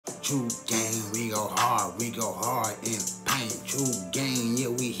True gang, we go hard in pain. True gang, yeah,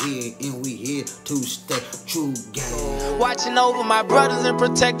 we here and we here to stay. True gang. Watching over my brothers and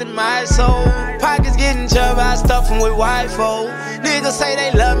protecting my soul. Pockets getting chubby, I stuff them with wifo. Niggas say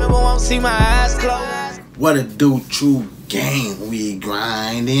they love me but won't see my eyes closed. What it do, true gang? We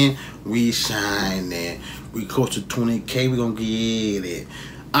grinding, we shining. We close to 20K, we gonna get it.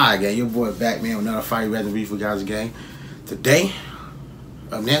 Alright, gang, your boy back, man, with another fight ready to be for guys, gang. Today,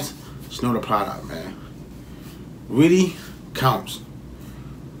 up next, Snow the Product, man. Really counts.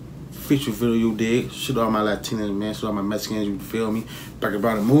 Feature video, you dig. Shoot all my Latinos, man. Shoot all my Mexicans, you feel me. Back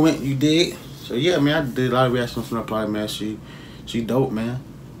about the movement, you dig. So yeah, man, I did a lot of reactions on Snow the Product, man. She dope, man.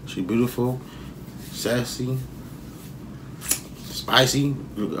 She beautiful, sassy, spicy.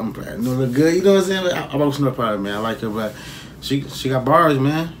 I'm proud. Look good, you know what I'm saying? I love Snow the Product, man. I like her, but she got bars,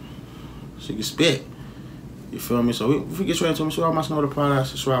 man. She can spit. You feel me? So if we get straight into it, show all my Snow the Product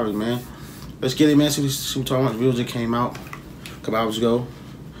subscribers, man. Let's get it, man. See what talking about. The videos that came out a couple hours ago.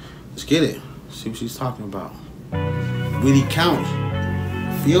 Let's get it. See what she's talking about. Really counts.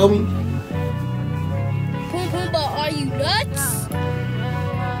 Feel me? But are you nuts?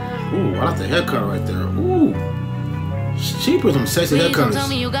 Ooh, I like the haircut right there. Ooh. She put some sexy haircuts. Tell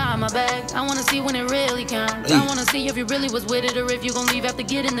me you got my back. I wanna see when it really counts. Hey. I wanna see if you really was with it or if you gon' leave after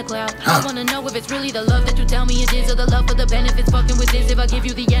getting the clout. I wanna know if it's really the love that you tell me it is or the love for the benefits. Fucking with this. If I give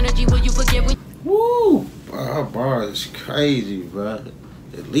you the energy, will you forget when? Woo! Her bar is crazy, bro.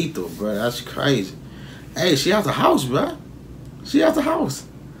 It's lethal, bro. That's crazy. Hey, she out the house, bro. She out the house.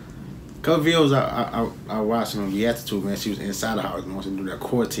 Couple videos I watched on the Attitude, man. She was inside the house, you know, she do that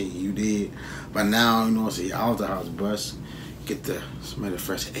quarantine, you did. But now, you know, she out the house, bus. Get the smell of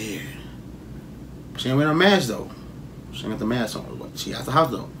fresh air. She ain't wearing no mask though. She ain't got the mask on, but she out the house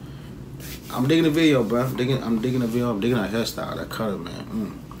though. I'm digging the video, bro. I'm digging the video. I'm digging her hairstyle, that color,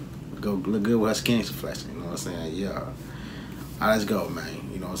 man. Look good with her skin flashing. You know what I'm saying? Yeah. All right, let's go, man.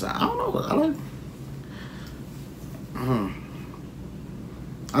 You know what I'm saying? I don't know.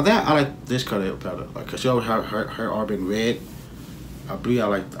 I like this color better. Like, cause she always her all been red. I believe I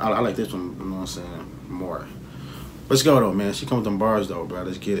like this one. You know what I'm saying? More. Let's go though, man. She come with them bars though, bro.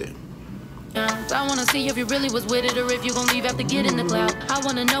 Let's get it. I wanna see if you really was with it or if you gon' leave after getting the clout. I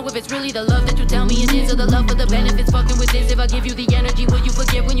wanna know if it's really the love that you tell me it is or the love for the benefits. Fucking with this. If I give you the energy, will you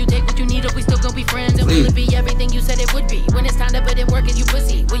forget when you take what you need or we still gon' be friends? And will it be everything you said it would be? When it's time to put in work and you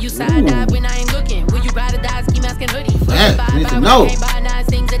pussy. Will you side dive when I ain't looking? Will you ride or die, ski mask and hoodie? I need to know. Can't buy nice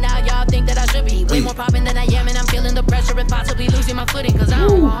things and now y'all think that I should be way more popping than I am, and I'm feeling the pressure and possibly losing my footing. Cause I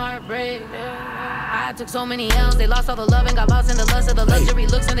don't want heartbreak. I took so many L's, they lost all the love and got lost in the lust of the luxury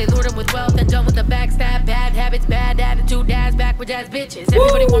looks, and they lured them with wealth and done with the backstab, bad habits, bad attitude, dads, backwards ass bitches.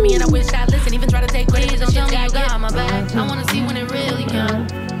 Everybody want me and I wish I'd listen, even try to take credit. Don't tell me you got my back. I wanna see when it really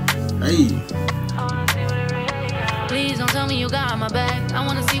counts. Hey. Please don't tell me you got my back. I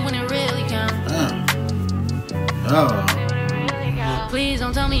wanna see when it really counts. Please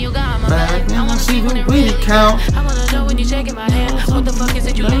don't tell me you got my back. I wanna see when it really counts. I wanna know when you're shaking my hand. What the fuck is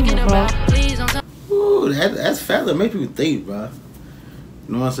it you thinking about? Please don't tell. Ooh, that's fat. That make people think, bro.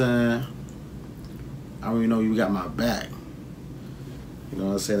 You know what I'm saying? I don't even know you got my back. You know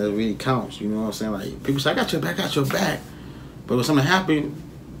what I'm saying? That really counts. You know what I'm saying? Like, people say, I got your back, But when something happened,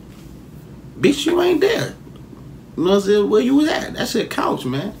 bitch, you ain't there. You know what I'm saying? Where you was at? That shit counts,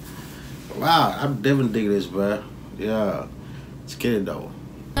 man. Wow, I'm definitely digging this, bro. Yeah. Let's get it, though.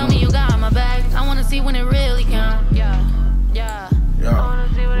 Tell me you got my back. I wanna see when it really counts. Yeah. I wanna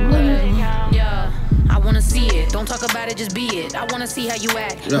see when it really counts. Yeah. I wanna see it. Don't talk about it, just be it. I wanna see how you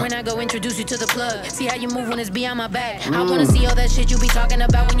act when I go introduce you to the plug. See how you move when it's behind my back. I wanna see all that shit you be talking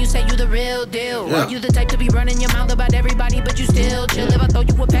about when you say you the real deal. Are you the type to be running your mouth about everybody, but you still chill? If I throw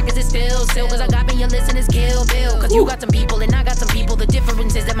you a pack, is it still? Cause I got me, you listen, it's Kill Bill. Cause you got some people and I got some people. The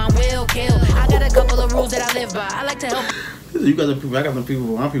difference is that my will kill. I got a couple of rules that I live by. I like to help. You got some people, I got some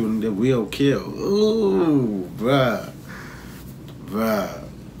people, my people that will kill. Ooh, bruh.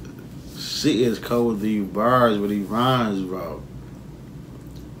 She is cold with these bars, with these rhymes, bro.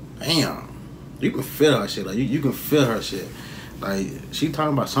 Damn. You can feel her shit. Like, you can feel her shit. Like, she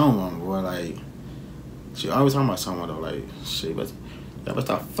talking about someone, boy. Like, she always talking about someone, though. Like, shit, but y'all better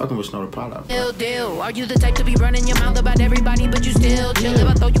start fucking with Snow the Product. Deal. Are you the type to be running your mouth about everybody, but you still chill? If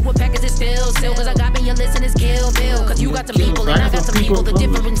I throw you a pack, is it still? Cause I got me, you listen, it's Kill Bill. Cause you got some people and I got some people. The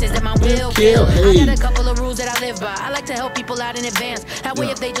difference is that my will kill. I got a couple of rules that I live by. I like to help people out in advance. That way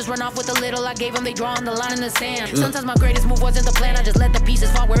if they just run off with a little I gave them, they draw on the line in the sand. Sometimes my greatest move wasn't the plan. I just let the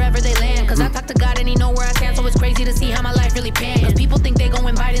pieces fall wherever they land. Cause I talk to God and he know where I stand. So it's crazy to see how my life really panned. Cause people think they gon'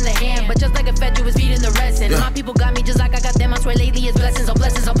 invite in the hand, but just like a fed you was feeding the rest. And my people got me just like I got them. I swear lately it's blessings on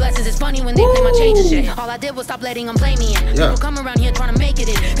blessings on blessings. it's funny when they play my change and shit. All I did was stop letting them play me in. People come around here trying to make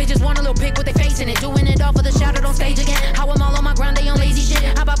it in. They just want a little pic with their face in it. Doing it all for the shadow on stage again. How I'm all on my grind, they on lazy shit.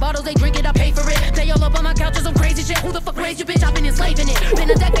 I buy bottles, they drink it, I pay for it. They all up on my couch or some crazy shit. Who the fuck raised you, bitch? I've been enslaving it. Been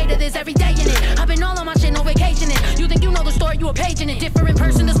a decade of this every day in it. I've been all on my shit, no vacationing. You think you know the story, you a page in it. Different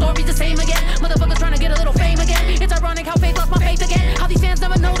person, the story's the same again. Motherfuckers trying to get a little fame again. It's ironic how faith lost my faith again. How these fans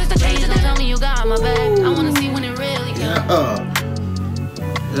never notice the change in them. Tell me you got my back. I wanna see when it really counts.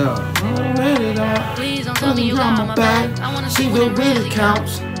 Please don't tell me you got my back. I wanna see when it really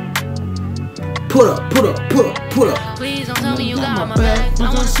counts. Put up. Please don't tell me you got my back.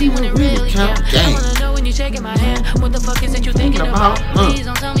 I wanna see when it really counts. I wanna know when you're shaking my hand. What the fuck is it you thinking about? Please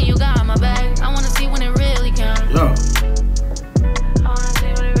don't tell me you got my back. I wanna see when it really counts. I wanna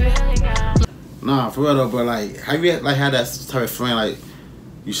see when it really counts. Nah, for real though, but like, have you like had that type of friend like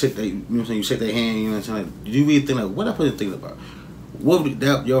you shake they, you know what I'm saying, you shake their hand, you know what I'm saying? Like, do you really think like what that person thinking about? What would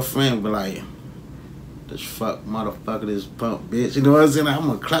that your friend be like? This fuck motherfucker, this punk bitch. You know what I'm saying? Like, I'm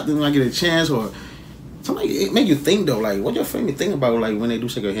gonna clap them when I get a chance, or something. It make you think though. Like, what your friend be thinking about? Like when they do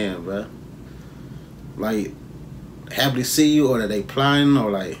shake your hand, bro. Like, happy to see you, or that they plotting,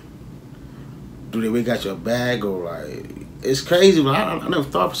 or like, do they really got your bag, or like, it's crazy. But I never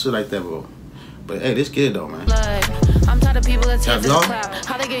thought of shit like that, bro. But hey, this kid though, man. I'm tired of people that tears in the cloud.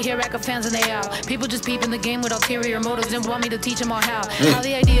 How they get here, rack of fans and they out. People just peeping the game with ulterior motives and want me to teach them all how. How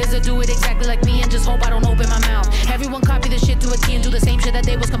the idea is to do it exactly like me and just hope I don't open my mouth. Everyone copy the shit to a T and do the same shit that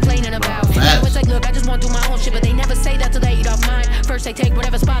they was complaining about. Now it's like, look, I just want to do my own shit, but they never say that till they eat off mine. First they take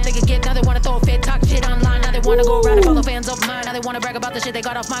whatever spot they can get. Now they want to throw a fit, talk shit online. Now they want to go around and follow fans of mine. Now they want to brag about the shit they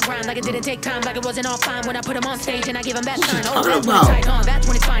got off my grind. Like it didn't take time, like it wasn't all fine when I put them on stage and I give them that shine. Oh, that's when it's tight, huh? That's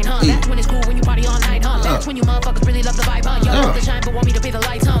when it's fine, huh? That's when it's cool when you party all night, huh? That's when you motherfuckers really love the vibe, huh? Y'all love the shine, but want me to pay the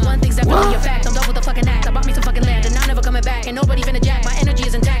lights, huh? One thing's definitely a fact. I'm done with the fucking act. I bought me some fucking land and I'm never coming back. Ain't nobody finna jack. My energy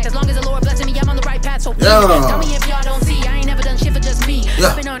is intact. As long as the Lord blessing me, I'm on the right path. So please, tell me if y'all don't see. I ain't never done shit for just me.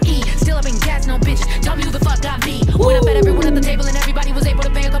 I've been on E, still up in gas, no bitch. Tell me who the fuck got me. When I bet everyone at the table and everybody was able to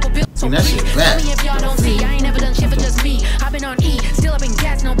pay a couple bills. So please, tell me if y'all don't see. I ain't never done shit for just me. I've been on E, still up in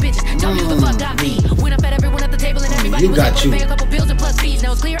gas, no bitch. Tell me who the fuck got me. When I bet everyone at the table and everybody was able to pay a couple bills and plus fees.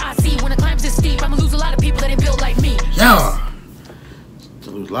 Now it's clear I see when the climbs is steep, I'ma lose a lot of people that ain't built like me. Yeah.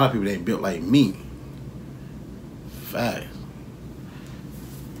 To lose a lot of people that ain't built like me. Fact.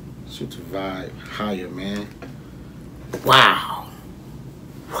 Shoot the vibe higher, man. Wow.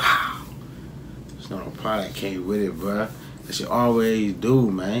 There's no part that came with it, bruh. That shit always do,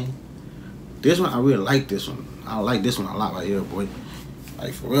 man. This one, I really like this one. I like this one a lot right here, boy.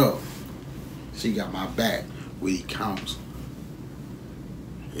 Like, for real. She got my back when he counts.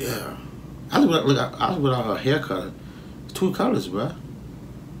 Yeah. I was without her haircut. It's 2 colors, bruh.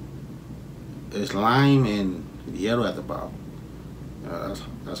 It's lime and yellow at the bottom.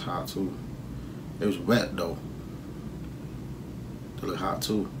 That's hot too. It was wet though. It look hot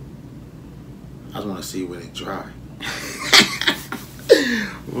too. I just want to see when it dry.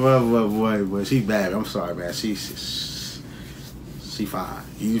 boy, she bad. I'm sorry, man. She fine.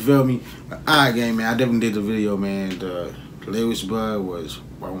 You feel me? Alright, gang, man. I definitely did the video, man. The lyrics, bud, was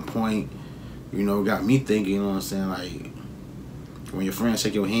on point. You know, got me thinking. You know what I'm saying? Like when your friends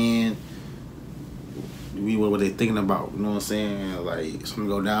shake your hand. What they thinking about, you know what I'm saying? Like, something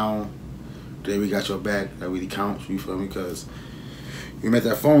go down, today we got your back, that really counts, you feel me? Because you make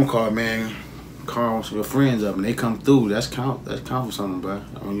that phone call, man, call some of your friends up and they come through, that's count for something, bro.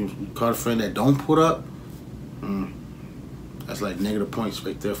 When you call a friend that don't put up, that's like negative points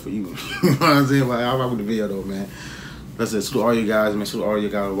right there for you. You know what I'm saying? Like, I rock with the video though, man. Listen, salute all you guys, man, salute all you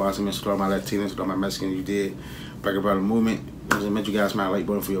guys watching, man, salute all my Latinos, salute all my Mexicans you did. Black Brother Movement, I meant you guys my like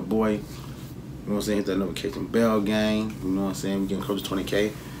button for your boy. You know what I'm saying? Hit that notification bell, gang. You know what I'm saying? We getting close to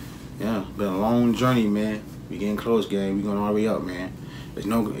 20K. Yeah, been a long journey, man. We getting close, gang. We going all the way up, man. It's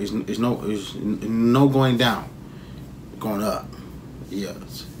no going down. Going up.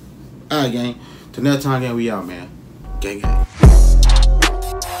 Yes. Alright, gang. Till next time, gang, we out, man. Gang, gang.